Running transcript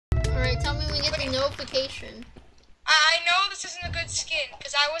Alright, tell me when we get the notification. I know this isn't a good skin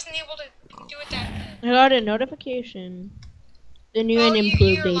because I wasn't able to do it that good. I got a notification. The new and improved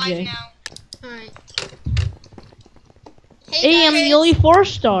you're AJ. live now. Alright. Hey, I'm the only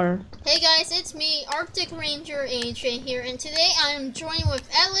 4-star. Hey guys, it's me, Arctic Ranger AJ here, and today I am joined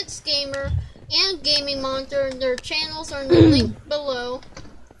with LXGamer and Gaming Monitor. Their channels are in the link below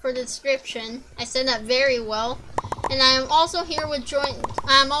for the description. I said that very well. And I am also here with joined with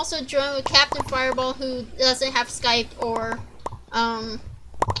Captain Fireball, who doesn't have Skype or a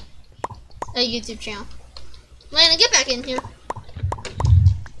YouTube channel. Lana, get back in here.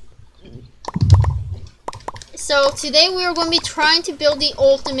 So today we are going to be trying to build the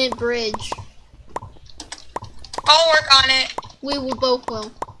ultimate bridge. I'll work on it. We will both will.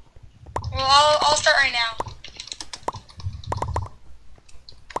 Well, I'll start right now.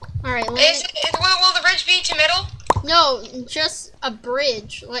 Alright, Will the bridge be to middle? No, just a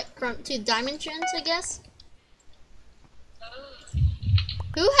bridge, like to dimensions, I guess.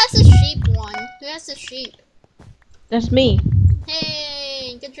 Who has a sheep one? Who has a sheep? That's me.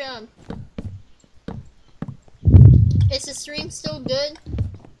 Hey, good job. Is the stream still good?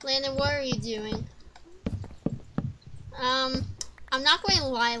 Landon, what are you doing? I'm not going to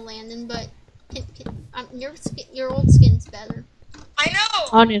lie, Landon, but your old skin's better. I know.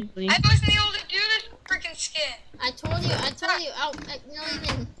 Honestly. I wasn't able to do this freaking skin. I told you. No, you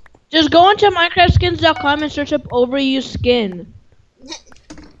didn't. Just go into minecraftskins.com and search up overused skin.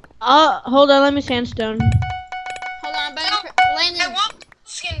 Hold on, let me sandstone. Hold on, Landon. I want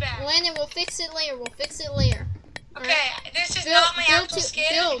skin back. Landon, we'll fix it later. Okay, right. this is not my actual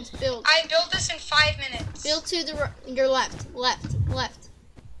skin. Build. I built this in 5 minutes. Build to your left. Okay.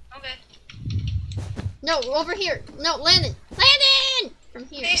 No, over here. No, Landon. From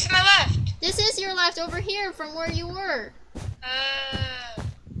here. Face to my left. This is your left, over here, from where you were. I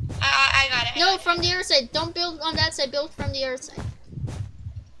got it. No, from the other side. Don't build on that side. Build from the other side.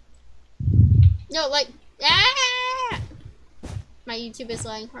 No, like, my YouTube is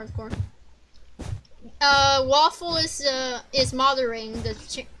lagging hardcore. Waffle is moderating the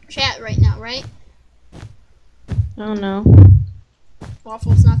chat right now, right? I don't know.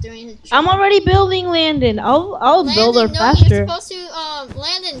 Waffle's not doing his job. I'm already building, Landon. I'll build her faster. You're supposed to,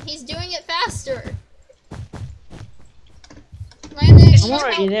 Landon, he's doing it faster. Landon, I'm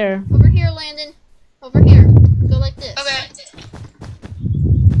already there. Over here, Landon. Over here. Go like this. Okay.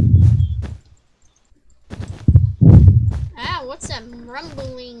 Ah, what's that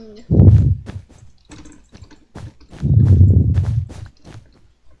rumbling?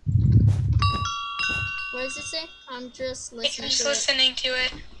 What does it say? I'm just listening to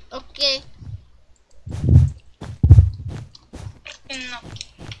it. Okay. No.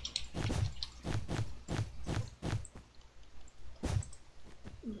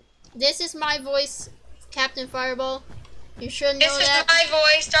 This is my voice, Captain Fireball. You should know that. This is my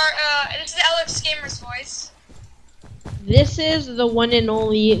voice. This is LXGamer's voice. This is the one and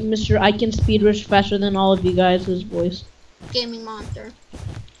only Mr. I can speed rush faster than all of you guys' voice. Gaming Monitor.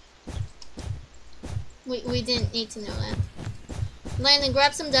 We didn't need to know that. Landon,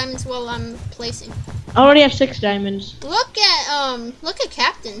 grab some diamonds while I'm placing. I already have 6 diamonds. Look at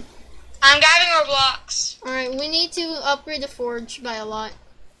Captain. I'm grabbing more blocks. Alright, we need to upgrade the forge by a lot.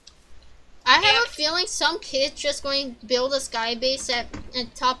 I have a feeling some kid's just going to build a sky base at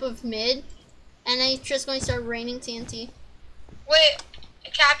top of mid, and then it's just going to start raining TNT. Wait,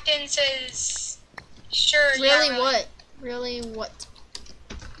 the captain says, sure, really, yeah, what? Really what?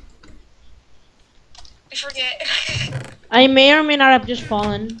 I forget. I may or may not have just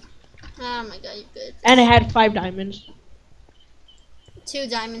fallen. Oh my god, you're good. And I had 5 diamonds. 2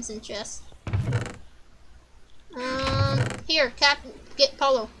 diamonds in chest. Here, Captain, get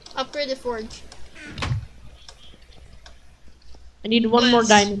Paulo. Upgrade the forge. I need 1 more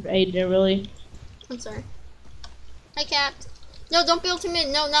diamond for AJ, really. I'm sorry. Hi, Cap. No, don't build to mid.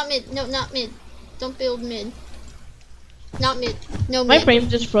 No, not mid. No, not mid. Don't build mid. Not mid. No mid. My frame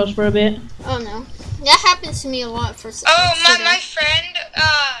just froze for a bit. Oh no. That happens to me a lot for some. Oh, my friend,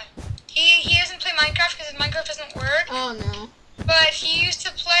 he doesn't play Minecraft because his Minecraft doesn't work. Oh no. But he used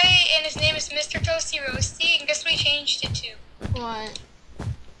to play, and his name is Mr. Toasty Roasty, and guess what he changed it to? What?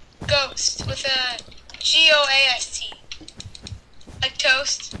 Ghost, with a G-O-A-S-T. Like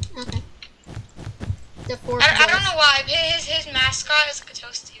toast. Okay. The fourth I don't know why, but his mascot is like a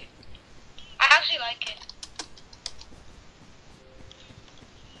toast dude. I actually like it.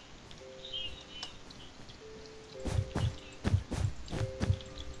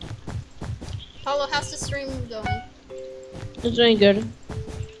 Paulo, how's the stream going? It's doing good.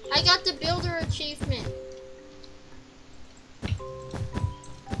 I got the builder achievement.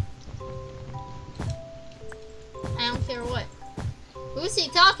 care what. Who's he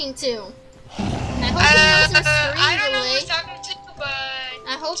talking to? I hope he knows there's I stream don't know who delay. he's talking to, but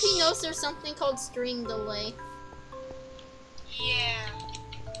I hope he knows there's something called stream delay. yeah.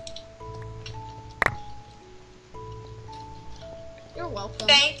 You're welcome.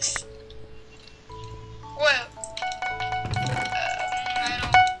 Thanks. Well, I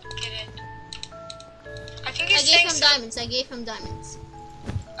don't get it. I think I he's gave saying him diamonds. I gave him diamonds.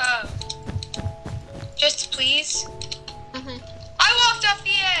 Oh. Just please. Uh-huh. I walked off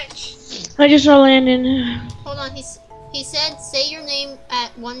the edge. I just saw Landon. Hold on. He said say your name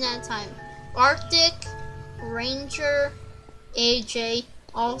one at a time. Arctic Ranger AJ,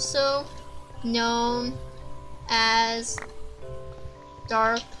 also known as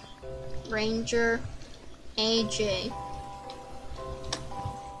Dark Ranger AJ.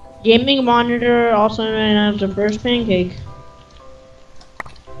 Gaming monitor, also known as the first pancake.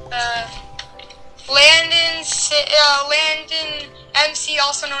 Landon MC,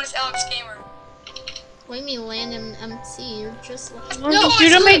 also known as LXGamer. What do you mean Landon MC? You're just like... I'm just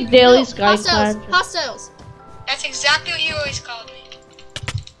here to make daily sky hostiles! clash. Hostiles! That's exactly what you always called me.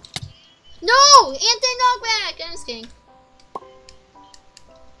 No! Anti-knockback! I'm just kidding.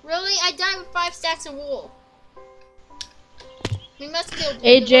 Really? I died with 5 stacks of wool. We must kill blue.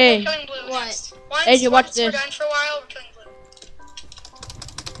 AJ. We're killing blue What? next. AJ, watch once we're this. done for a while, we're killing blue.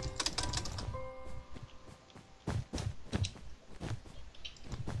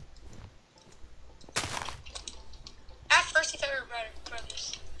 At first, he thought we were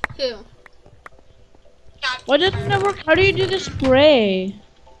brothers. Who? Why doesn't that work? How do you do the spray?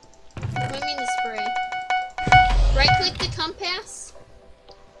 What do you mean the spray? Right click the compass.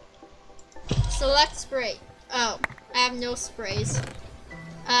 Select spray. Oh, I have no sprays.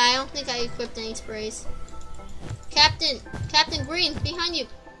 I don't think I equipped any sprays. Captain Green, behind you.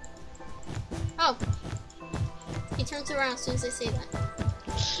 Oh. He turns around as soon as I say that.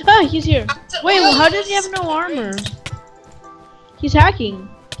 Ah, he's here. Wait, Oh, how does he have no armor? He's hacking.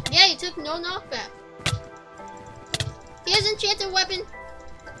 Yeah, he took no knockback. He has enchanted weapon.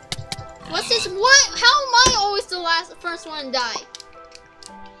 What's this? What? How am I always the first one to die?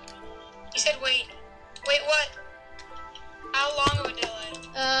 You said wait. Wait, what? How long of a delay?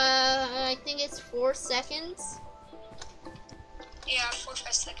 I think it's 4 seconds. Yeah, 4 or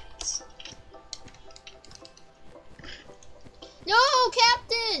 5 seconds. No,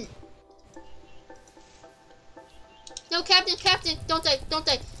 Captain! No, Captain, don't die.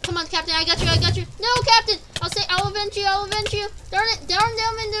 Come on, Captain, I got you. No, Captain, I'll avenge you. Darn it, darn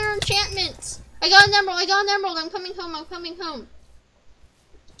them and their enchantments. I got an emerald, I'm coming home.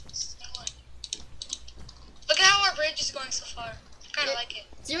 Look at how our bridge is going so far. I kinda like it.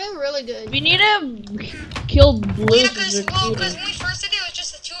 It's doing really good. We need to kill blue. Yeah, because when we first did it, it was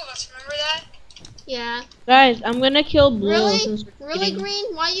just the 2 of us, remember that? Yeah. Guys, I'm gonna kill blue. Really? since we're Really, cheating.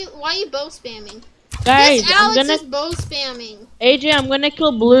 Green? Why you bow spamming? Guys, This I'm Alex gonna is bow spamming. AJ, I'm gonna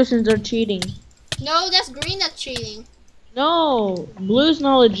kill blue since they're cheating. No, that's Green that's cheating. No, blue's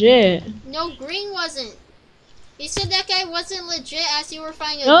not legit. No, Green wasn't. You said that guy wasn't legit as you were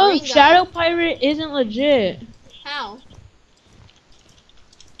fighting a No, green guy. Shadow Pirate isn't legit. How?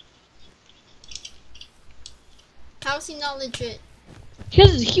 How is he not legit?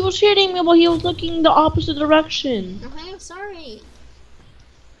 Cause he was hitting me while he was looking the opposite direction. Okay, I'm sorry.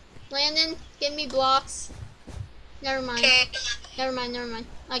 Landon, give me blocks. Never mind. Okay. Never mind.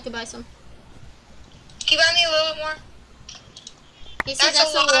 I could buy some. Can you buy me a little bit more? He said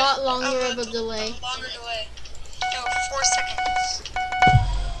that's a lot longer of a delay. Longer delay. No, 4 seconds.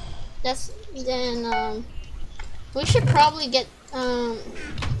 That's then we should probably get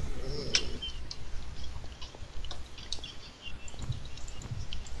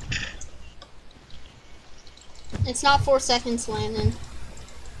it's not 4 seconds, Landon.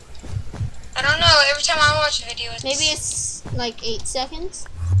 I don't know. Every time I watch a video, Maybe it's like 8 seconds.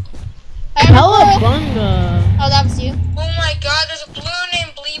 Cowabunga. Oh, that was you. Oh my God! There's a blue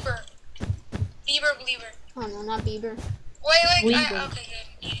named Bleeber. Bleeber. Oh no, not Bieber. Wait. Bleeber. Okay, good.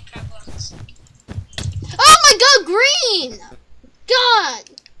 Needed crap blocks. Oh my God, Green! God,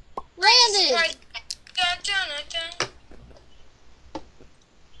 Landon,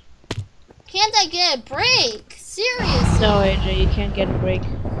 can't I get a break? Seriously. No, AJ, you can't get a break.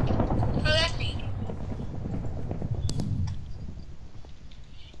 Oh, that's me.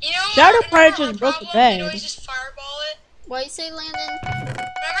 You know, Shadow remember Pirate our just broke the problem? They'd bed. always just fireball it. What you say, Landon?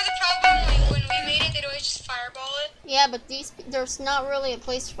 Remember the problem when we made it? They'd always just fireball it. Yeah, but there's not really a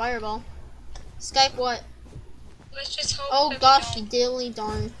place to fireball. Skype what? Let's just hope. Oh that we gosh, don't. dilly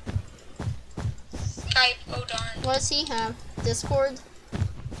darn. Skype. Oh darn. What does he have? Discord?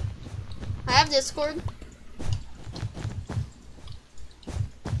 I have Discord.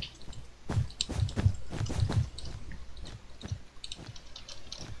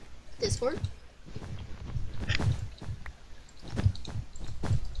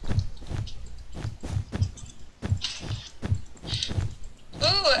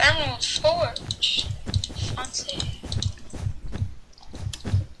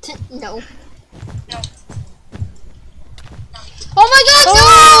 No. No. Oh my god, no!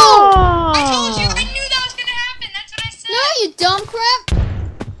 I told you, I knew that was gonna happen. That's what I said. No, you dumb crap!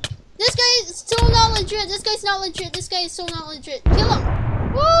 This guy is so not legit. This guy's not legit. This guy is so not legit. Kill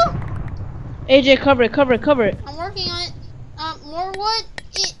him! Woo! AJ, cover it, cover it, cover it. I'm working on it. More wood?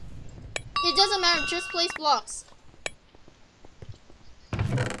 It doesn't matter. Just place blocks.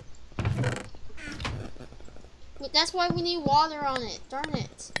 That's why we need water on it. Darn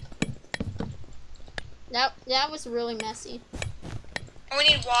it. That was really messy. Oh, we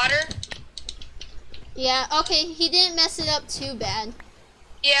need water? Yeah, okay, he didn't mess it up too bad.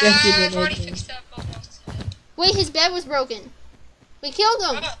 Yeah, Yes, he did, I've already AJ. fixed up almost. Wait, his bed was broken. We killed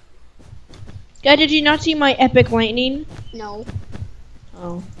him. Oh. Guy, did you not see my epic lightning? No.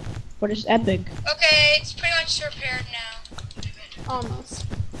 Oh. What is epic? Okay, it's pretty much repaired now. Almost.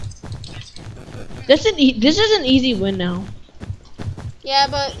 This is an easy win now. Yeah,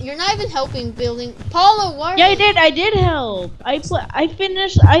 but you're not even helping building. Paulo, what? Yeah, I did help. I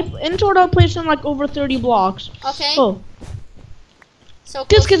finished. In total I placed in like over 30 blocks. Okay. Oh, So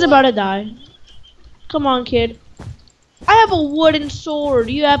this close kid's to about it. to die. Come on, kid. I have a wooden sword.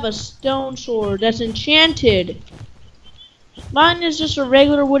 You have a stone sword that's enchanted. Mine is just a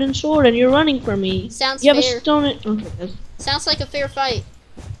regular wooden sword, and you're running from me. Sounds You have fair. a stone. Okay. Sounds like a fair fight.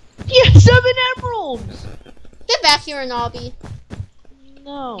 Yeah, 7 emeralds. Get back here, Nobby.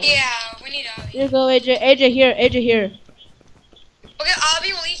 No. Yeah, we need Obby. Here you go, AJ. AJ here. AJ here. Okay,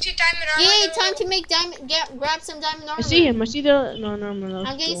 Obby will eat 2 diamond armor. Yay, time to make diamond. Grab some diamond armor. I see him. I see the. No.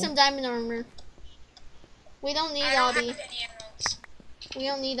 I'm getting some diamond armor. We don't need I don't Obby. have any emeralds. We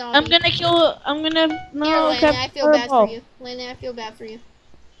don't need Obby. I'm gonna kill. I'm gonna. No. Here, Landon, I feel bad purple. for you. Landon, I feel bad for you.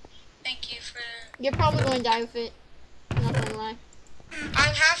 Thank you for... You're probably going to die with it. I'm not gonna lie.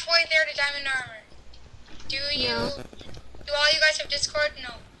 I'm halfway there to diamond armor. Do you... No. Do all you guys have Discord? No.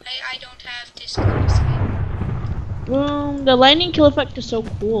 I don't have Discord. So. The lightning kill effect is so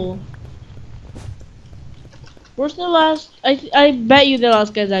cool. Where's the last? I bet you the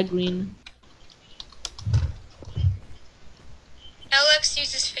last guy's at green. LX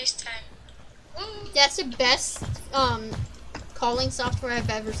uses FaceTime. Woo. That's the best calling software I've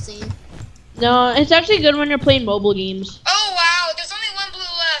ever seen. No, it's actually good when you're playing mobile games. Oh wow, there's only 1 blue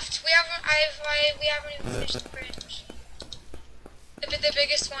left. We haven't even finished the bridge. The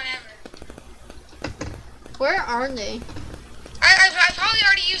biggest one ever. Where are they? I probably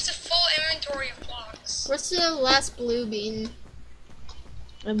already used a full inventory of blocks. Where's the last blue bean?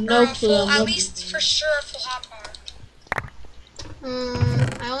 I have no Or a clue. full, I'm at looking. least for sure a full hot bar.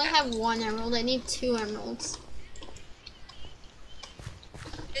 I only have 1 emerald. I need 2 emeralds.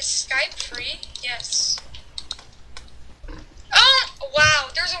 Is Skype free? Yes. Oh wow,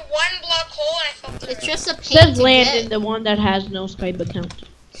 there's a 1 block hole and I fell through. It's just a pain Says to Landon, get. the one that has no Skype account.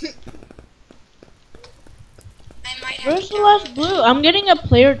 I might have Where's to the download last blue? I'm getting a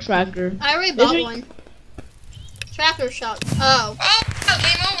player tracker. I already bought it- one. Tracker shot. Oh, Oh,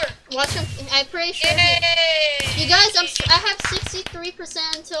 game over. watch him. I'm pretty sure. Yay! You guys, I have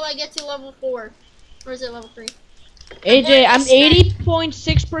 63% until I get to level 4. Or is it level 3? AJ, I'm Skype.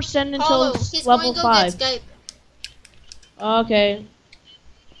 80.6% Paulo, until he's level going to go 5. get Skype. Okay.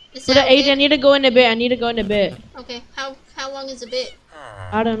 Is But that AJ, I okay? need to go in a bit. Okay, how long is a bit?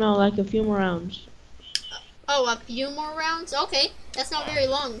 I don't know, like a few more rounds. Oh, a few more rounds? Okay, that's not very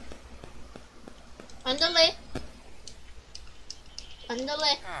long. Andale.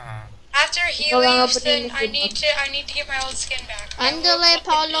 After Hold on, he leaves, opening then the I need to get my old skin back. Andale,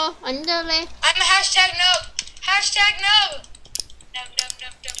 Paulo. Andale. I'm a hashtag noob. Hashtag noob.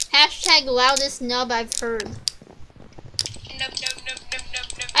 Noob. Hashtag loudest nub I've heard.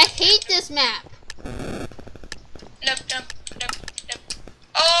 Noob. I hate this map. Noob.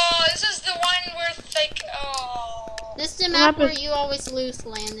 Oh, this is the one where like This is the map where is- you always lose,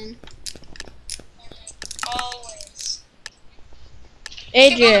 Landon. always. build a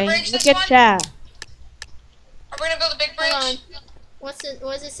AJ, bridge, look this at one? chat. Are we gonna build a big bridge? Hold on. What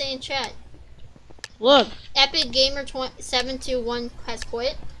does it say in chat? Look. Epic Gamer 721 has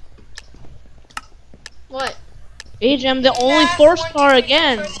quit. What? AJ, I'm the only Math, 4-star 1, 2, 3,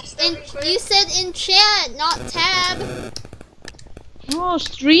 again. 4, 5, 6, 7, 8. You said in chat, not tab. Oh,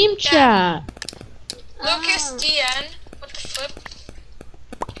 stream chat. Lucas Oh. DN. What the flip?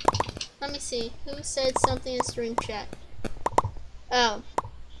 Let me see. Who said something in stream chat? Oh.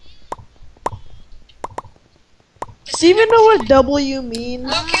 Do you even know what W means?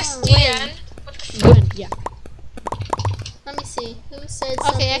 Lucas Oh, DN. What the flip? Good, yeah. Let me see. Who said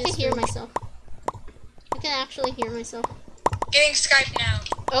something? Okay, I can hear myself. I can actually hear myself. Getting Skype now.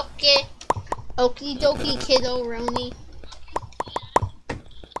 Okay. Okie dokie, kiddo Roni.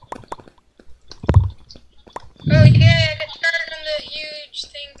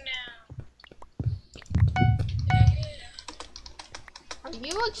 strange thing now. Are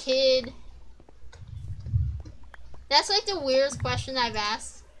you a kid? That's like the weirdest question I've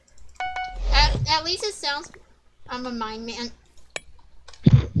asked. At least it sounds... I'm a mind man.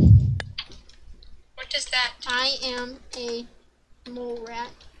 What is that? I am a mole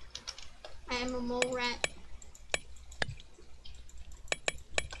rat. I am a mole rat.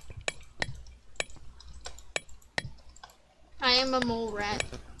 I am a mole rat.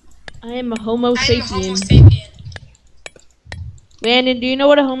 I am a Homo I am a sapien. Homo sapien. Landon, do you know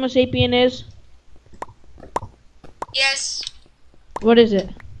what a Homo sapien is? Yes. What is it?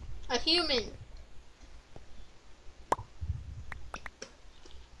 A human.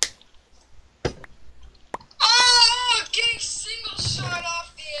 Oh, getting single shot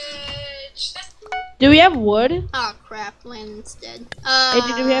off the edge. That's... Do we have wood? Oh crap, Landon's dead. Hey,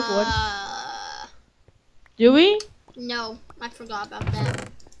 do we have wood? Do we? No, I forgot about that.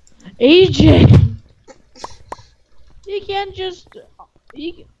 AJ! You can't just...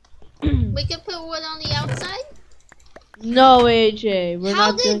 You... We could put wood on the outside? No, AJ, we're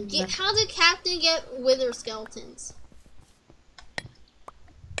How not doing that. How did Captain get wither skeletons?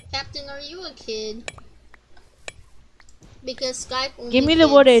 Captain, are you a kid? Because Skype only Give me the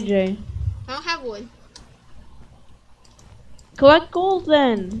kids. wood, AJ. I don't have wood. Collect gold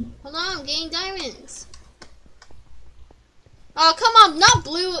then. Hold on, I'm getting diamonds. Oh, come on, not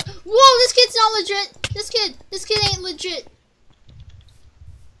blue. Whoa, this kid's not legit. This kid ain't legit.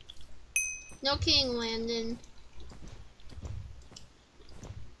 No kidding, Landon.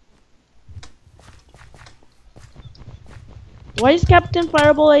 Why is Captain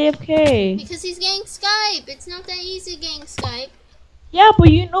Fireball AFK? Because he's getting Skype. It's not that easy getting Skype. Yeah,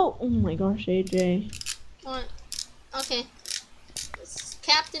 but you know... Oh my gosh, AJ. What? Okay.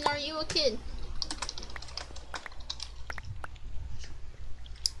 Captain, are you a kid?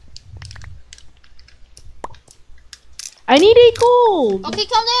 I need 8 gold. Okay,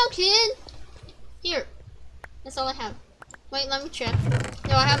 calm down, kid. Here. That's all I have. Wait, let me check.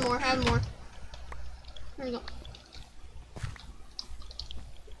 No, I have more. Here we go.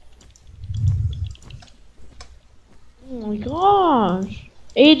 Oh my gosh.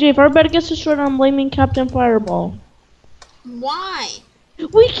 AJ, if our bed gets destroyed, I'm blaming Captain Fireball. Why?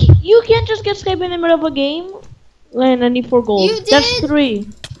 You can't just get Skype in the middle of a game. Land, I need 4 gold. You did? That's 3.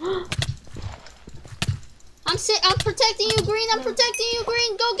 I'm protecting you, Green. I'm protecting you,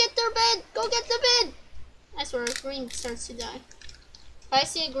 Green. Go get their bed. Go get the bed. I swear, Green starts to die. If I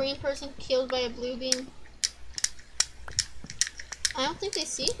see a green person killed by a blue beam, I don't think they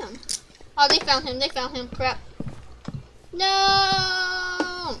see him. Oh, they found him. They found him. Crap.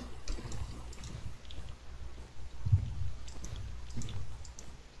 No.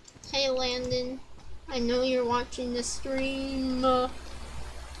 Hey, Landon. I know you're watching the stream.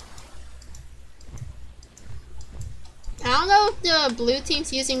 I don't know if the blue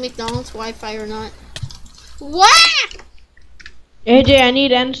team's using McDonald's Wi-Fi or not. What? AJ, I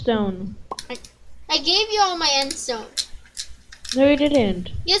need endstone. I gave you all my endstone. No, you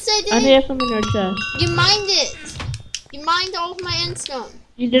didn't. Yes, I did. I need some in your chest. You mined it. You mined all of my endstone.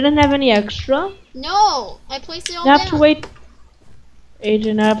 You didn't have any extra? No, I placed it all I down. have to wait.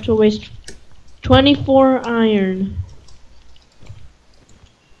 AJ, I have to waste 24 iron.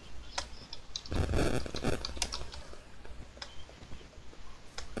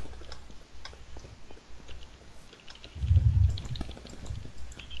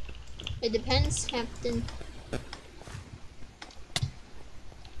 It depends, Captain.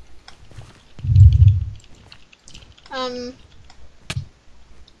 Ow!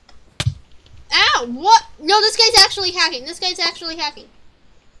 What? No, this guy's actually hacking. This guy's actually hacking.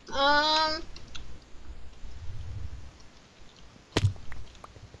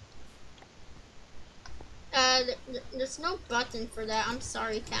 There's no button for that. I'm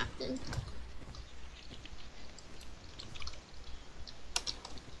sorry, Captain.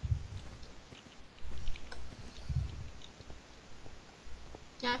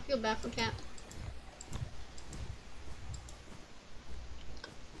 Yeah, I feel bad for Cap.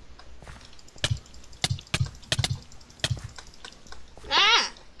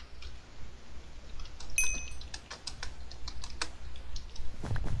 Ah!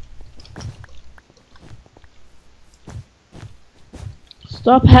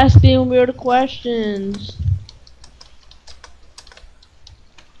 Stop asking weird questions.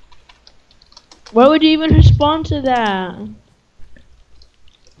 Why would you even respond to that?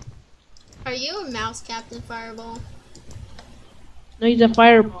 Are you a mouse, Captain Fireball? No, he's a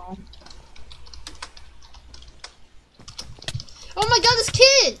fireball. Oh my god, this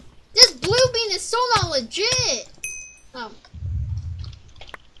kid! This blue bean is so not legit! Oh.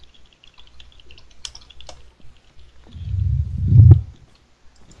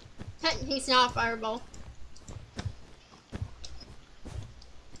 He's not a fireball.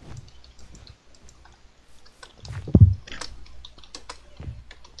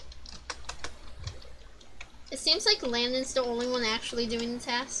 It seems like Landon's the only one actually doing the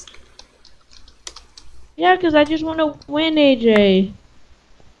task. Yeah, because I just want to win, AJ.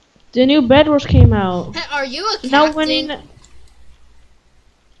 The new BedWars came out. Hey, are you a captain? Now winning.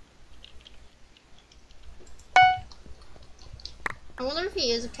 I wonder if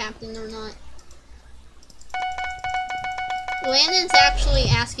he is a captain or not. Landon's actually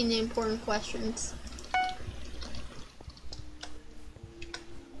asking the important questions.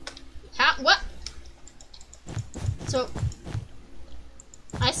 How? What? So,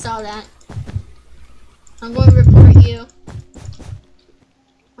 I saw that. I'm going to report you.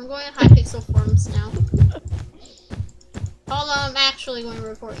 I'm going to Hypixel Forums now. Hold on, I'm actually going to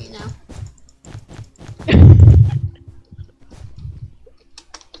report you now.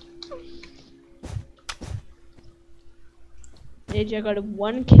 AJ, I got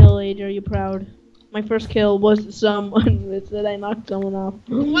 1 kill, AJ, are you proud? My first kill was someone that I knocked someone off.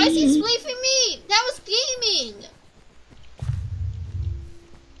 Why is he spleefing me? That was gaming!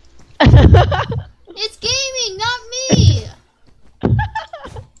 It's gaming, not me!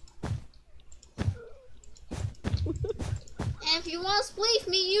 And if you want to spleef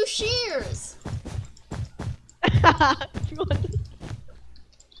me, use shears!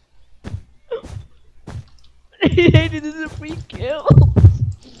 AJ, this is a free kill.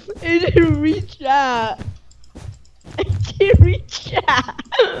 AJ, reach that. AJ, reach that.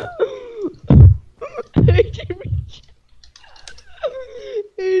 AJ, reach.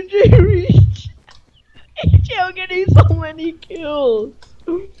 AJ, reach. AJ, I'm getting so many kills.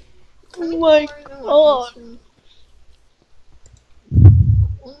 Oh my god.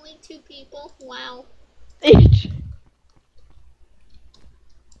 Only 2 people? Wow. AJ.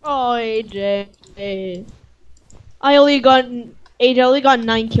 Oh, AJ. I only got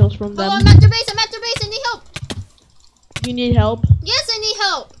 9 kills from them. Oh, I'm at their base, I need help! You need help? Yes, I need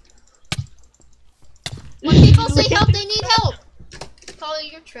help! When people say help, they need help! Polly,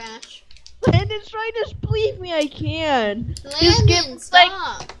 you're trash. Landon's trying to spleef me, I can. Landon,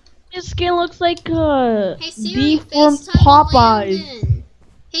 stop! This skin looks like Hey Siri, beef from FaceTime Popeyes. Landon.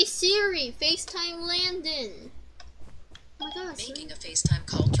 Hey Siri, FaceTime Landon. Oh my god, Siri. Making a FaceTime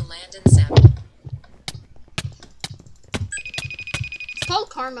call to Landon Samuel. It's called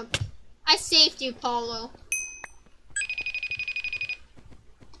Karma. I saved you, Paulo.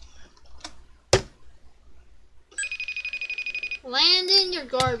 Landon, you're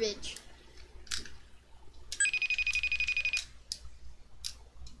garbage.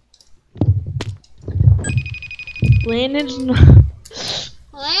 Landon's not.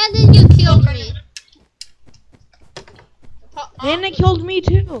 Landon, you killed me. Landon killed me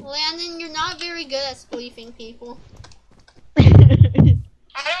too. Landon, you're not very good at spleefing people. I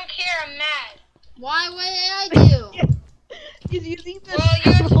don't care, I'm mad. Why? What did I do? He's using the Well,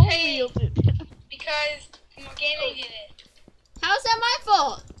 you have to scroll pay. wheel to- Because gaming did it. How's that my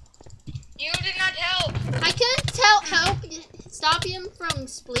fault? You did not help. I couldn't stop him from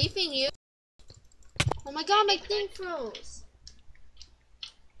spleefing you. Oh my god, my thing froze.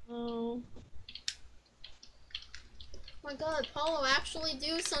 Oh. Oh my god, Paulo, actually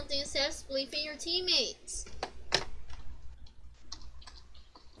do something instead of spleefing your teammates.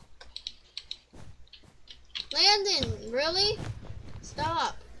 Landon, really?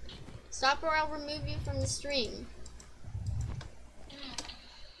 Stop. Stop or I'll remove you from the stream.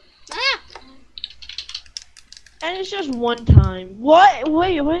 Ah! And it's just one time. What?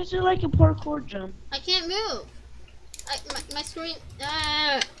 Wait, why is it like a parkour jump? I can't move. My screen.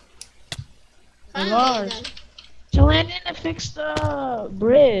 Ah. My Finally, gosh. then. So Landon to fix the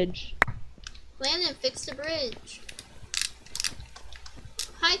bridge. Landon, fix the bridge.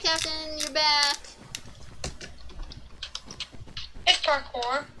 Hi, Captain. You're back. It's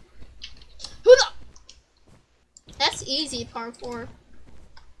parkour. Who the? That's easy parkour.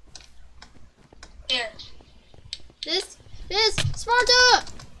 Here. This, Sparta!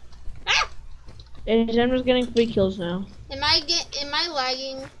 Ah! And I'm just getting 3 kills now. Am I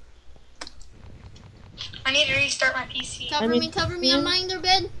lagging? I need to restart my PC. Cover I mean, me, cover me, yeah. I'm lying in their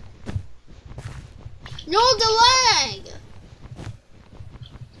bed. No, the lag!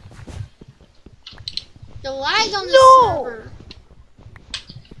 The lag on the No! server.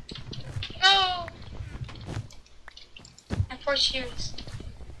 No. My poor shoes.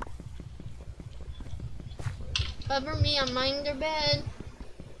 Cover me, I'm lying in their bed.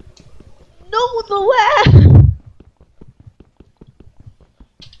 No, the lag!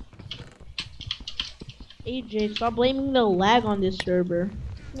 AJ, stop blaming the lag on this server.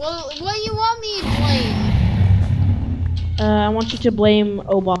 Well, what do you want me to blame? I want you to blame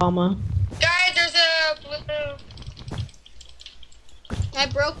Obama. Guys, there's a blue. I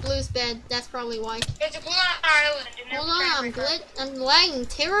broke Blue's bed. That's probably why. There's a blue on an island. And Hold on, I'm lagging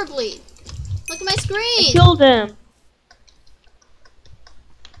terribly. Look at my I screen. killed him.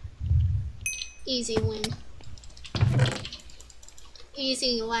 Easy win.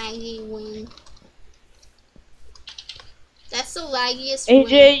 Easy laggy win. That's the laggiest win.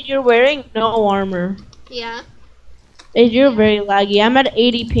 AJ, you're wearing no armor. Yeah. AJ, you're very laggy. I'm at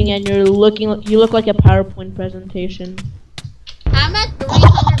 80 ping and you look like a PowerPoint presentation. I'm at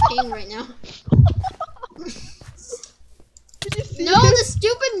 300 ping right now. Did you see No, the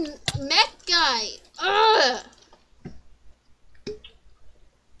stupid mech guy. Ugh.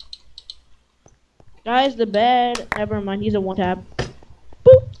 Guys, the bed. Never mind, he's a one tap.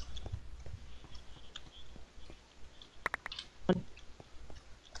 Boop.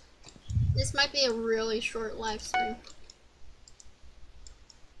 This might be a really short live stream.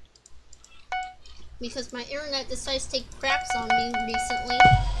 Because my internet decides to take craps on me recently.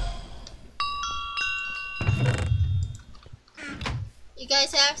 You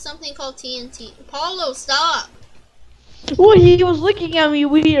guys have something called TNT. Paulo, stop! Well, he was looking at me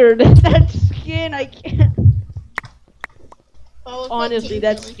weird. That skin, I can't. Paulo, quit Honestly, team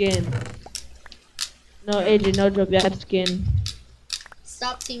that killing. skin. No, AJ, no joke, that skin.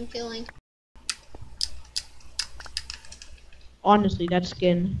 Stop team killing. Honestly, that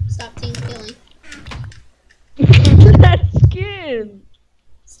skin. Stop team killing. That skin.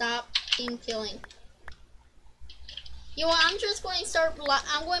 Stop team killing. You know what? I'm just going to start.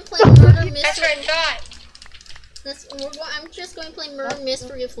 I'm going to play murder mystery. That's what I thought. I'm just going to play murder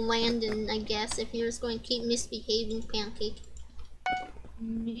mystery with Landon, I guess. If you're just going to keep misbehaving, Pancake.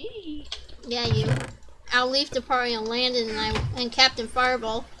 Me? Yeah, you. I'll leave the party on Landon and Captain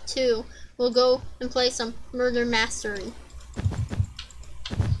Fireball too. We'll go and play some murder mastery.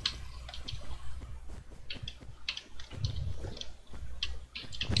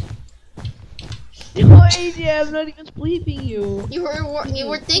 No, AJ, I'm not even spleefing you. You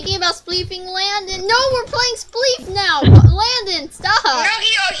were thinking about spleefing Landon. No, we're playing spleef now. Landon, stop.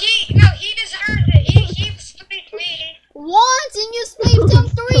 No, he deserves it. He split me. Once and you spleefed him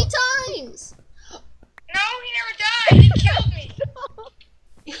 3 times. No, he never died. He killed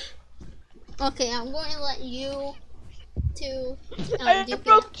me. Okay, I'm going to let you two. I duke it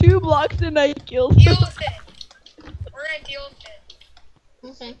broke 2 blocks and I killed Deal him. with it. We're gonna deal with it. out.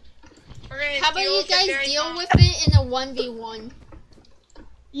 Okay. We're gonna How about deal you with it guys very deal calm. with it in a 1v1?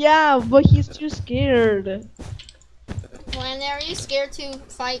 Yeah, but he's too scared. Landon, are you scared to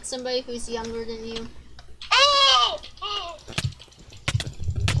fight somebody who's younger than you? Oh! Oh!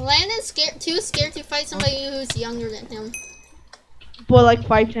 Landon's too scared to fight somebody who's younger than him. But like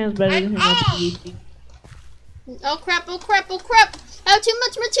 5 times better than him. Oh! That's easy. Oh crap, oh crap, oh crap! I have too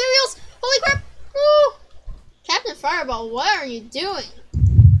much materials! Holy crap! Woo! Captain Fireball, what are you doing?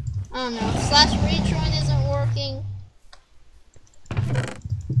 Oh no, slash rejoin isn't working.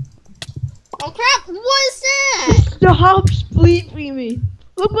 Oh crap, what is that? Stop spleefing me.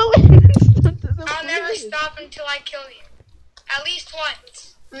 Look what Landon's done to the I'll never blade. stop until I kill you. At least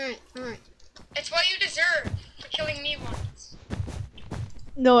once. Alright, alright. It's what you deserve for killing me once.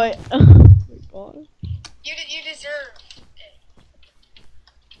 No, I. Oh my god. You deserve it.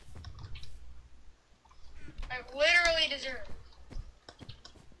 I literally deserve it.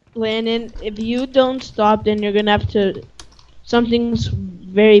 Landon, if you don't stop, then you're gonna have to. Something's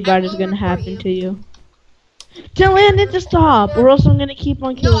very bad is will gonna report happen you. to you. Tell Landon to stop, or else I'm gonna keep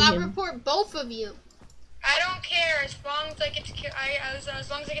on No, killing I'll him. report both of you. I don't care as long as I get to kill. As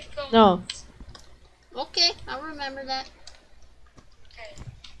long as I get to kill. No. once. Okay, I'll remember that. Okay.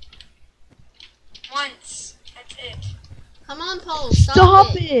 Once. That's it. Come on, Paulo, stop,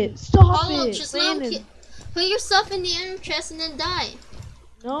 Stop it. it! Stop Paulo, it! just let him Landon. put yourself in the inner chest and then die.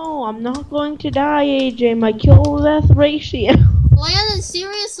 No, I'm not going to die, AJ. My kill-death ratio. Landon,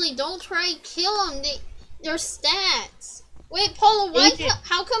 seriously, don't try to kill him. Their stats. Wait, Paulo, why? AJ.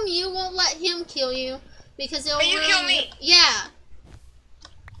 How come you won't let him kill you? Because it'll But you ruin kill me. Yeah,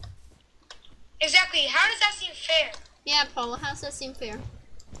 Exactly. How does that seem fair? yeah, Paulo. How's that seem fair?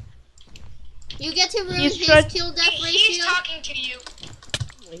 You get to ruin He's his tried- kill death He's ratio. talking to you.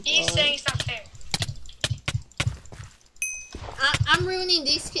 Oh my He's God. saying it's not fair. I'm ruining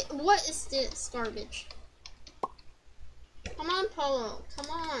these. What is this garbage? Come on, Paulo. Come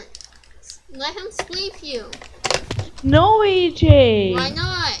on. Let him spleef you. No, AJ. Why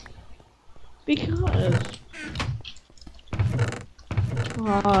not? Because.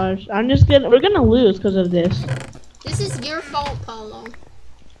 Gosh, we're gonna lose because of this. This is your fault, Paulo.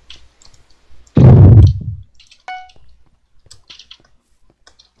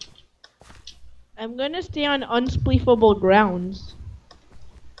 I'm gonna stay on unspleefable grounds.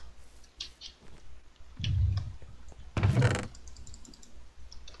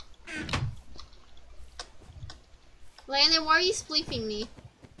 Landon, why are you spleefing me?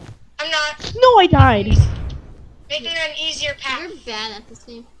 I'm not. No, I died. Making an easier path. You're bad at this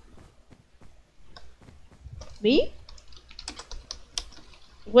game. Me?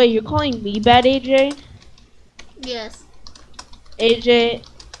 Wait, you're calling me bad, AJ? Yes. AJ,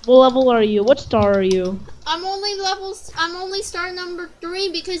 what level are you? What star are you? I'm only star number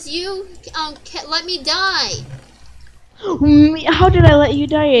 3 because you let me die. How did I let you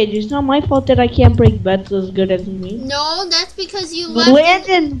die, AJ? It's not my fault that I can't break beds as good as me. No, that's because you left.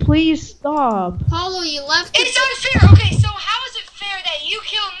 Landon, please stop. Paulo, you left. It's unfair. Okay, so how is it fair that you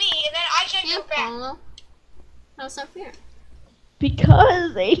kill me and then I can't Yeah, go back? Paulo. How's that fair?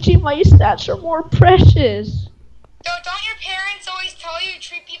 Because AJ, my stats are more precious. Don't your parents always tell you to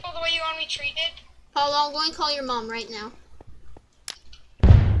treat people the way you want to be treated? Paulo, I'm going to call your mom right now.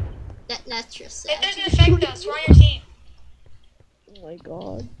 That's just It sad. doesn't affect us. We're on your team. Oh my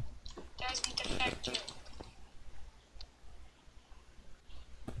god. It doesn't affect you.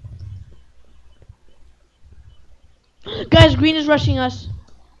 Guys, green is rushing us.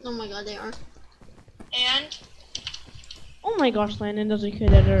 Oh my god, they are. And Oh my gosh, Landon doesn't care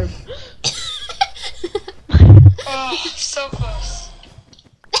that herb. oh, so close.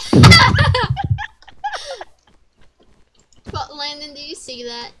 But Landon, do you see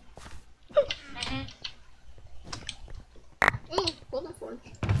that? Mhm. Ooh, golden forge.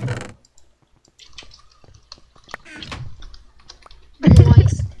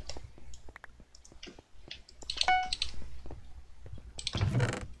 Nice.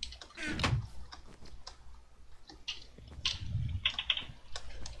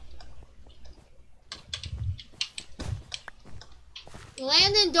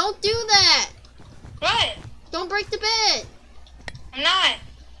 Landon, don't do that! What? Don't break the bed! I'm not.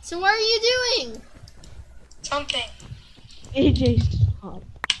 So what are you doing? Something. AJ, stop.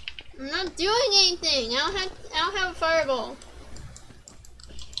 I'm not doing anything. I don't have a fireball.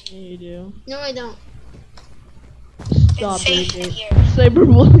 Yeah, you do. No, I don't. Stop, It's safe in AJ. here.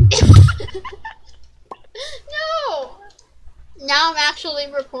 Cyberbullying. No! Now I'm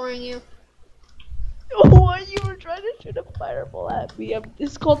actually reporting you. What? You were trying to shoot a fireball at me.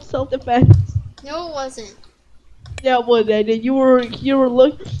 It's called self-defense. No, it wasn't. Yeah, it was, AJ. You were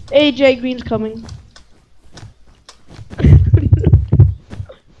look. AJ, green's coming.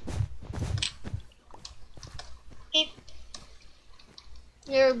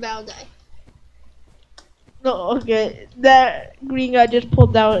 You're about to die. No, okay. That green guy just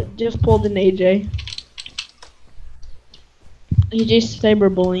pulled an AJ. AJ's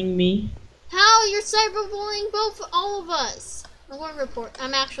cyberbullying me. How? You're cyberbullying all of us.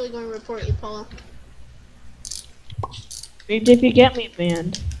 I'm actually going to report you, Paulo. AJ, if you get me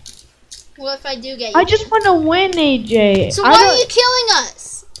banned. What if I do get you? I just want to win, AJ. So why are you killing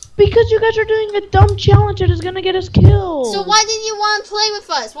us? Because you guys are doing a dumb challenge that is gonna get us killed. So why didn't you want to play with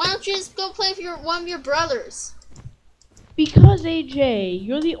us? Why don't you just go play with one of your brothers? Because AJ,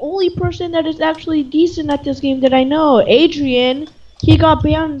 you're the only person that is actually decent at this game that I know. Adrian, he got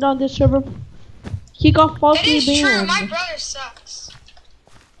banned on this server. He got It falsely is banned. true. My brother sucks.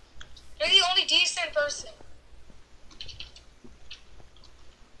 You're the only decent person.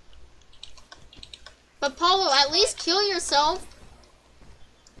 But Paulo, at least kill yourself.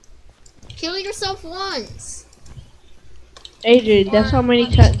 Kill yourself once. AJ, that's how many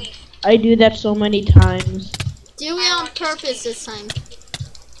times I do that so many times. Do it on purpose this time.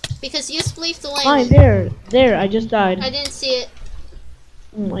 Because you spleefed the Fine, land. there, I just died. I didn't see it.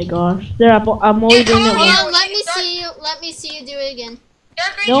 Oh my gosh, there, I'm only doing it Hold once. on, let me see you. Let me see you do it again.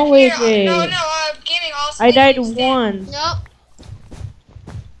 No, AJ. No, gaming also. I died once. Nope.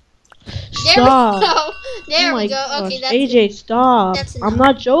 There Stop. we go. There Oh my we go. gosh, Okay, that's AJ, stop. That's enough. I'm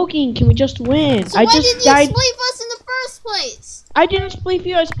not joking. Can we just win? So I why just didn't died. you spleef us in the first place? I didn't spleef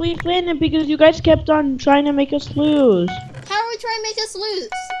you. I spleefed Landon because you guys kept on trying to make us lose. How are we trying to make us lose?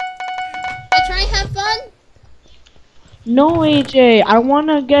 By trying to have fun? No, AJ. I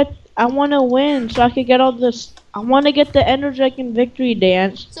wanna win so I can get all this. I wanna get the Energic and Victory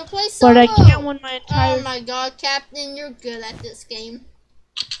Dance. So play solo. But I can't win my entire. Oh my god, Captain, you're good at this game.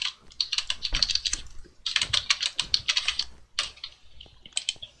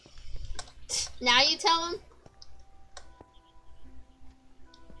 Now you tell him?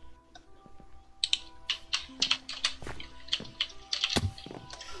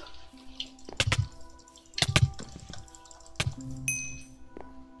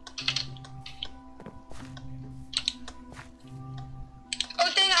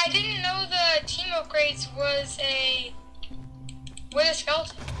 Oh, dang, I didn't know the team was a wither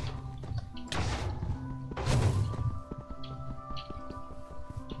skeleton.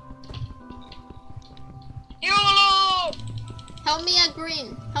 YOLO! Help me at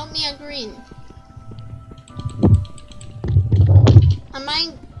green. Help me at green.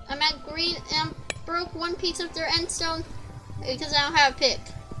 I'm at green and I broke one piece of their endstone because I don't have a pick.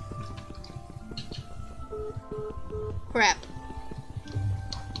 Crap.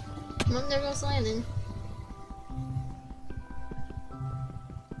 Well, there goes Landon.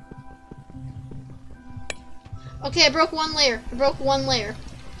 Okay, I broke one layer. I broke one layer.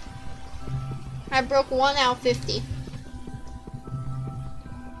 I broke 1 out of 50.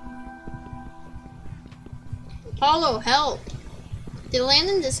 Apollo, help! Did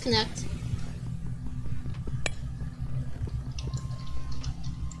Landon disconnect?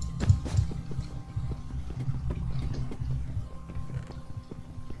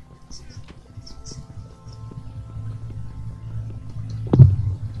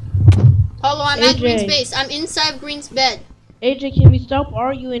 Apollo, I'm at Green's base. I'm inside Green's bed. AJ, can we stop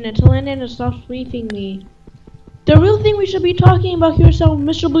arguing until Landon stops briefing me? The real thing we should be talking about here is how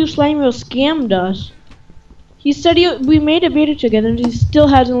Mr. Blue Slime scammed us. He said we made a video together and he still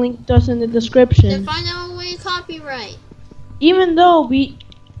hasn't linked us in the description. Then find out a way to copyright. Even though we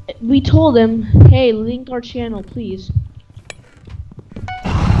told him, hey, link our channel, please.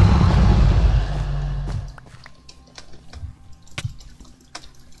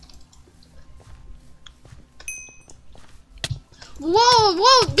 Whoa,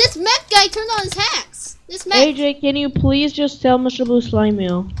 whoa, this mech guy turned on his hacks. This mech. AJ, can you please just tell Mr. Blue Slime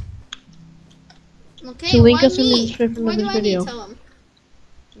Okay, to link why us in the me? description Why of do this I need video? to tell him?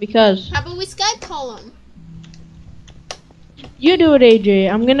 Because How about we Skype call him? you do it, AJ.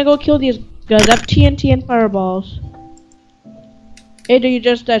 I'm gonna go kill these guys. I have TNT and fireballs. AJ, you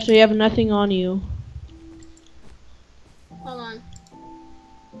just died, so you have nothing on you. Hold on.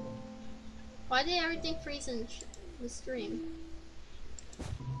 Why did everything freeze in the stream?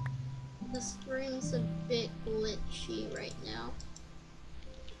 The stream's a bit glitchy right now.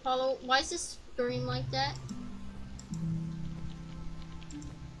 Apollo, why is this stream like that?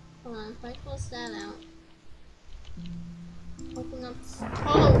 Hold on, if I close that out. Open up.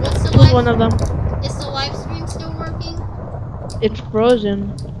 Apollo, what's the Who's live? one of them? Is the live stream still working? It's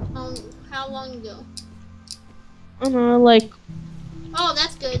frozen. How long ago? I don't know, like Oh,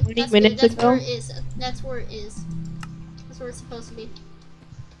 that's good. 20 That's minutes good. That's ago? where it is. That's where it is. That's where it's supposed to be.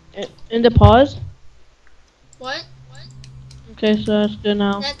 in the pause. What? Okay, so that's good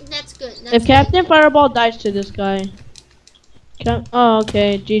now. That's good. That's If good. Captain Fireball dies to this guy. Oh,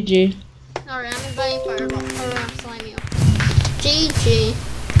 okay, GG. Alright, I'm inviting Fireball. Or Slimy. GG.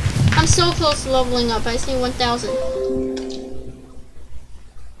 I'm so close to leveling up. I just need 1,000.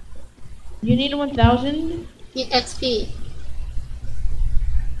 You need 1,000? XP.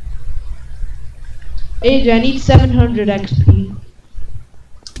 AJ, I need 700 XP.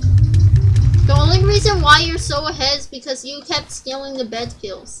 The only reason why you're so ahead is because you kept stealing the bed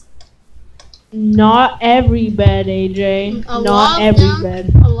kills. Not every bed, AJ. A lot Not of every them.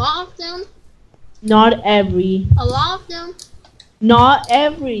 bed. A lot of them. Not every. A lot of them. Not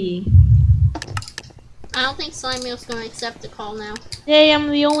every. I don't think Slimey's gonna accept the call now. Hey, I'm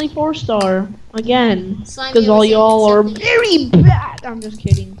the only 4-star. Again. Slimy Because all wasn't y'all are accepting it. very bad. I'm just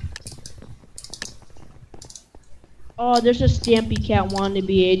kidding. Oh, there's a Stampy Cat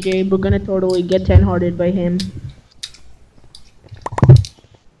wannabe, AJ. We're gonna totally get 10-hearted by him.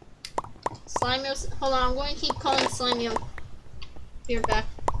 Slimey's. Hold on, I'm going to keep calling Slimy. Be right back.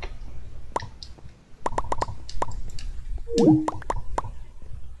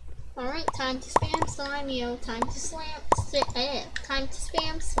 Alright, time to spam Slimy-o. Time to time to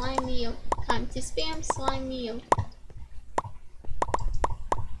spam Slimy-o. Time to spam Slimy-o.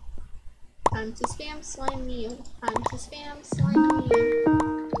 Time to spam Slimy-o. Time to spam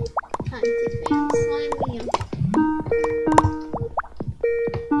Slimy-o. Time to spam Slimy-o.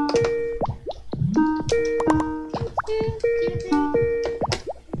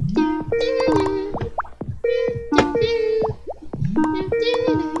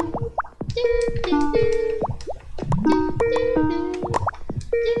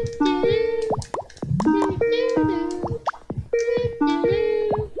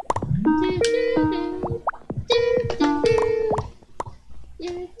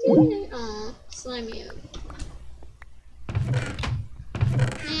 Aw, Slimy.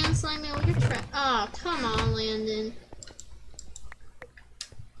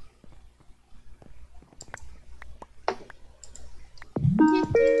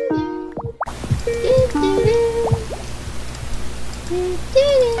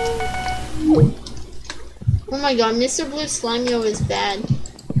 my god, Mr. Blue Slimeo is bad.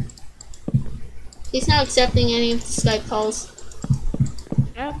 He's not accepting any of the Skype calls.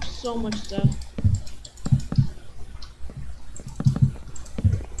 I have so much stuff.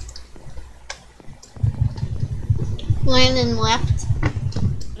 Landon left.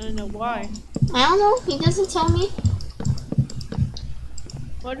 I don't know why. I don't know, he doesn't tell me.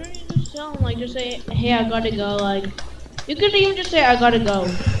 Why don't you just tell him, like, just say, hey, I gotta go, like, you could even just say, I gotta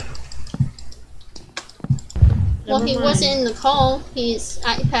go. Well, Never he mind. wasn't in the call. His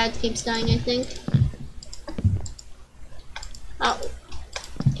iPad keeps dying, I think. Oh.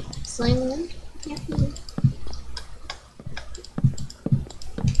 Slamming him? Yeah.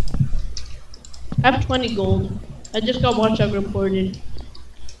 I have 20 gold. I just got watchdog reported.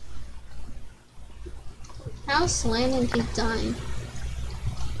 How's Landon keep dying?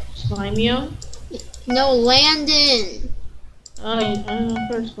 Slimeo? No, Landon! Oh, I don't know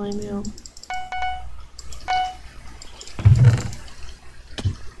for Slimeo.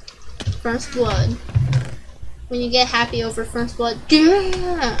 First blood. When you get happy over first blood.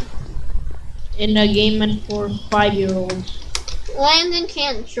 Yeah! In a game meant for 5-year-olds. Landon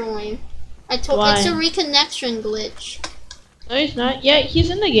can't join. I told Why? it's a reconnection glitch. No, he's not. Yeah, he's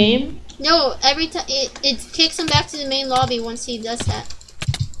in the game. No, every time it kicks him back to the main lobby once he does that.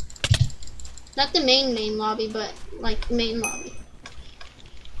 Not the main lobby, but like main lobby.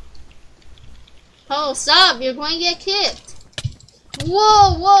 Oh, stop! You're going to get kicked.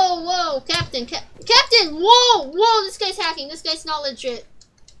 Whoa, whoa, whoa, Captain, Captain! Whoa, whoa! This guy's hacking. This guy's not legit.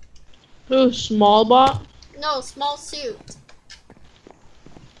 Who? Small bot? No, small suit.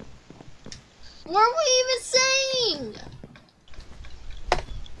 What were we even saying?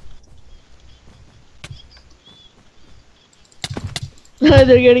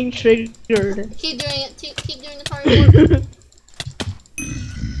 They're getting triggered. Keep doing it. Keep doing the party work.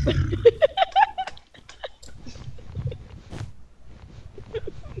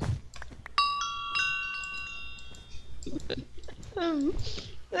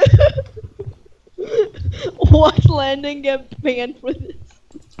 Watch Landon get banned for this.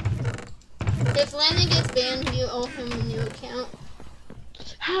 If Landon gets banned, you owe him a new account.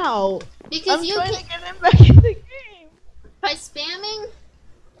 How? Because I'm you trying can to get him back in the game. by spamming.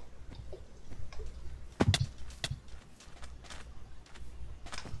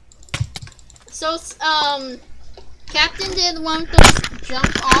 So Captain did one of those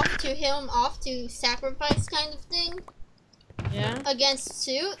jump off to him off to sacrifice kind of thing Yeah. against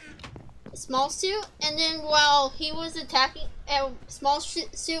suit, small suit, and then while he was attacking,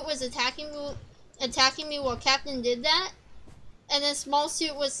 suit was attacking me while Captain did that, and then small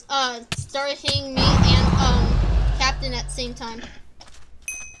suit was started hitting me and Captain at the same time.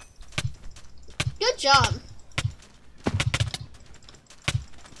 Good job.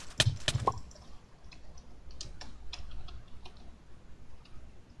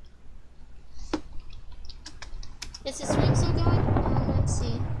 Is the stream still going? Let's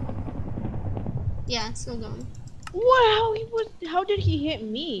see. Yeah, it's still going. What? How did he hit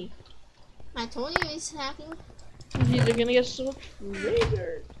me? I told you he's hacking. These are gonna get so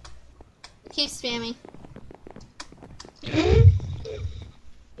triggered. Keep spamming.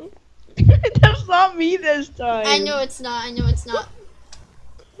 That's not me this time. I know it's not. I know it's not.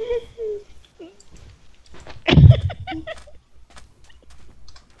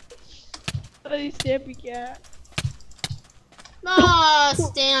 Hey, Stampy Cat. Ah,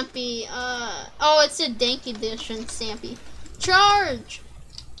 Stampy. Oh, it's a dank edition, Stampy. Charge!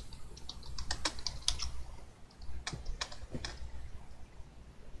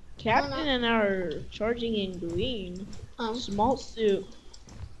 Captain and I are charging in green. Oh. Small suit.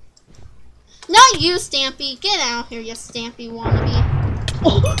 Not you, Stampy. Get out here, you Stampy wannabe.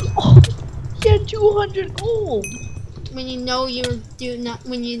 He had 200 gold. When you know you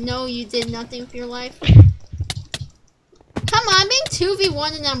did nothing for your life. Come on, I'm being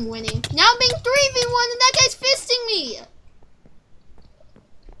 2v1 and I'm winning. Now I'm being 3v1 and that guy's fisting me.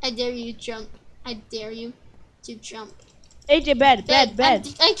 I dare you to jump. I dare you to jump. AJ, bed.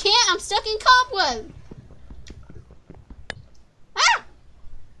 I can't. I'm stuck in cobweb. Ah!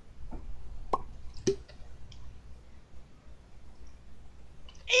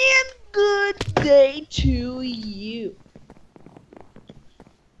 And good day to you.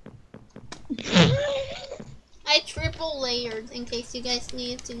 I triple layered in case you guys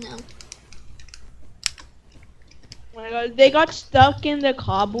needed to know. Oh my god, they got stuck in the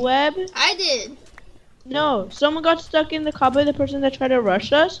cobweb. I did. No, someone got stuck in the cobweb, the person that tried to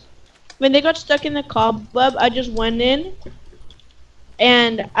rush us. When they got stuck in the cobweb, I just went in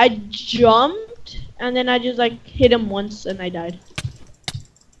and I jumped and then I just like hit him once and I died.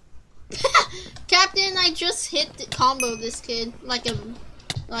 Captain, I just hit the combo this kid like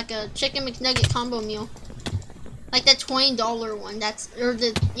a chicken McNugget combo meal. Like that $20 one. That's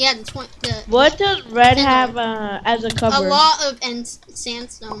the 20. What does red $10. have as a cover? A lot of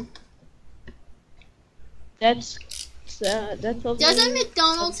sandstone. That's Doesn't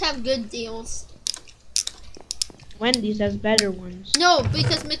McDonald's have good deals? Wendy's has better ones. No,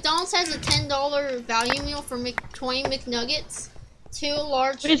 because McDonald's has a $10 value meal for 20 McNuggets, 2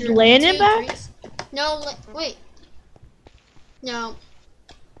 large. Wait, is Landon back? Drinks. No, wait. No.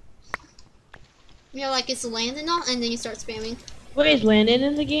 You know, like it's Landon on, and then you start spamming. Wait, is Landon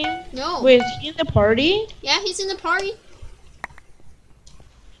in the game? No. Wait, is he in the party? Yeah, he's in the party.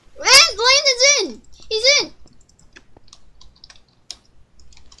 Landon's in! He's in!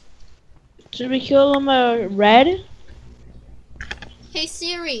 Should we kill him red? Hey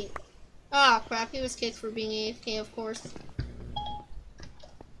Siri. Ah, crap, he was kicked for being AFK, of course.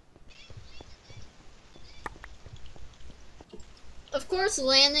 Of course,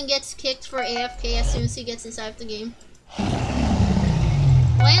 Landon gets kicked for AFK as soon as he gets inside the game.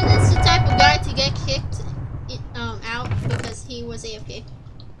 Landon's the type of guy to get kicked out because he was AFK.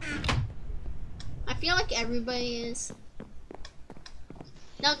 I feel like everybody is.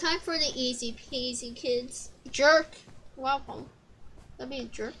 Now time for the easy peasy kids. Jerk. Welcome. That'd be a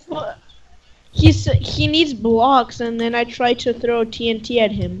jerk. Well, he needs blocks, and then I tried to throw TNT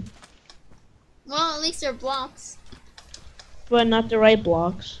at him. Well, at least they're blocks. But not the right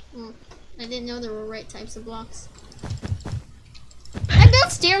blocks. I didn't know there were right types of blocks. I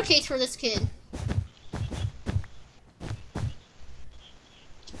built staircase for this kid.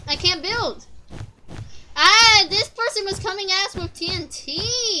 I can't build. Ah, this person was coming at us with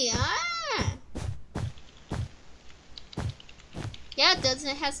TNT. Ah. Yeah, it does.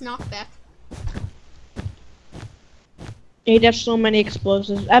 It has knockback. Hey, that's so many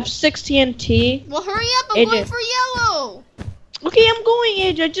explosives. I have 6 TNT. Well, hurry up! I'm going for yellow. Okay, I'm going,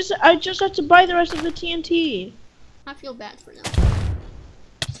 AJ. I just have to buy the rest of the TNT. I feel bad for them. Oh,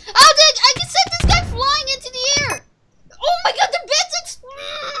 I can set this guy flying into the air. Oh my God, the bed's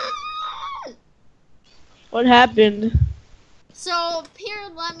exploding. What happened? So here,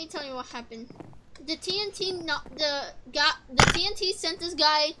 let me tell you what happened. The TNT sent this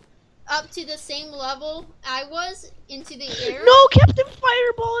guy up to the same level I was into the air. No, Captain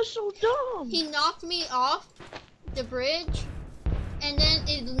Fireball is so dumb. He knocked me off the bridge, and then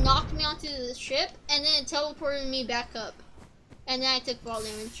it knocked me onto the ship, and then it teleported me back up, and then I took fall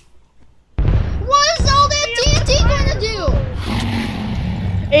damage. What is all that TNT going to do?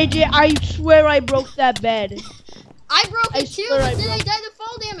 AJ, I swear I broke that bed. I broke it too, but then I died of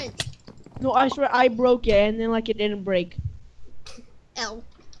fall damage. No, I swear I broke it, and then like it didn't break. L.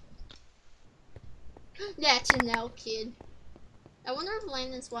 That's an L, kid. I wonder if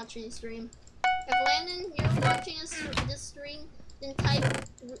Landon's watching the stream. If Landon, you're watching this stream, then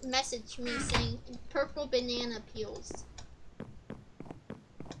message me saying purple banana peels.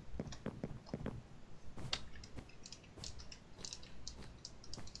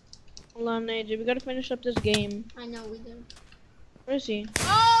 Hold on, AJ, we gotta finish up this game. I know we do. Where is he?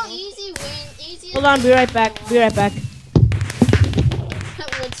 Oh, easy win, easy. Hold on, be right back. Be right back.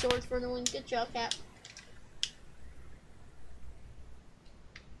 That wood sword for the win. Good job, Cap.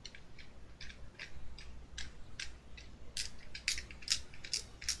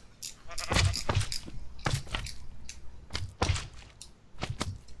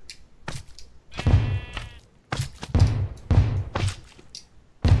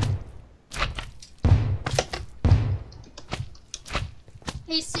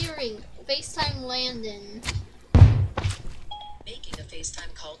 Hey Siri, FaceTime Landon. Making a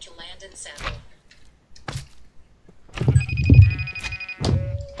FaceTime call to Landon Sample.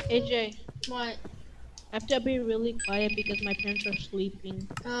 AJ, What? I have to be really quiet because my parents are sleeping.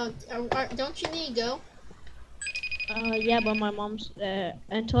 Don't you need to go? Yeah, but my mom's,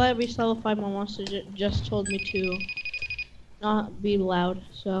 until I reach level 5, my mom just told me to not be loud,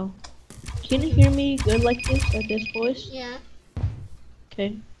 so. Can you hear me good like this, at this voice? Yeah.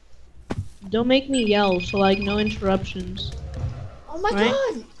 Okay. Don't make me yell, so like no interruptions. Oh my Right?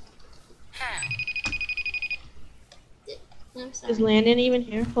 God! I'm sorry. Is Landon even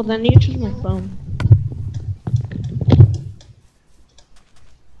here? Hold on, I need to choose my phone.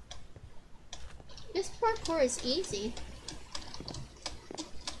 This parkour is easy.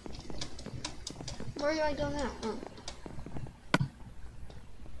 Where do I go now? Oh.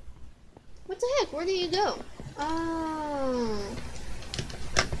 What the heck? Where do you go? Oh.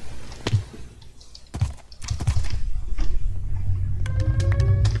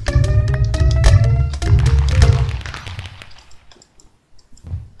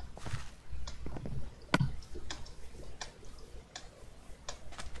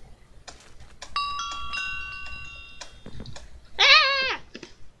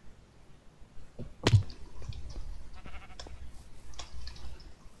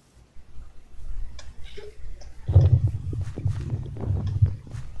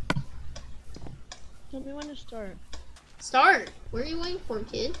 Tell me when to start. Start. What are you waiting for,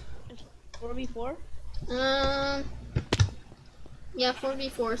 kid? It's 4v4? Yeah,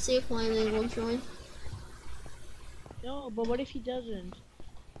 4v4. See if Landon will join. No, but what if he doesn't?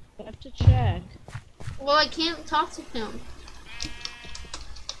 I have to check. Well, I can't talk to him.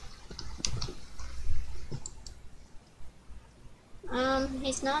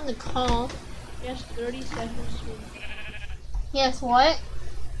 He's not on the call. He has 30 seconds to... Yes, what?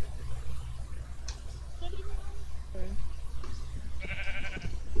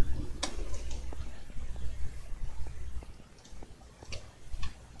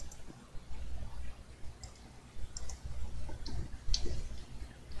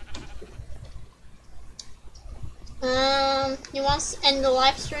 You want to end the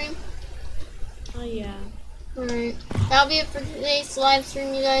live stream? Oh yeah. Alright. That'll be it for today's live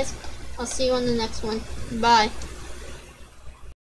stream, you guys. I'll see you on the next one. Bye.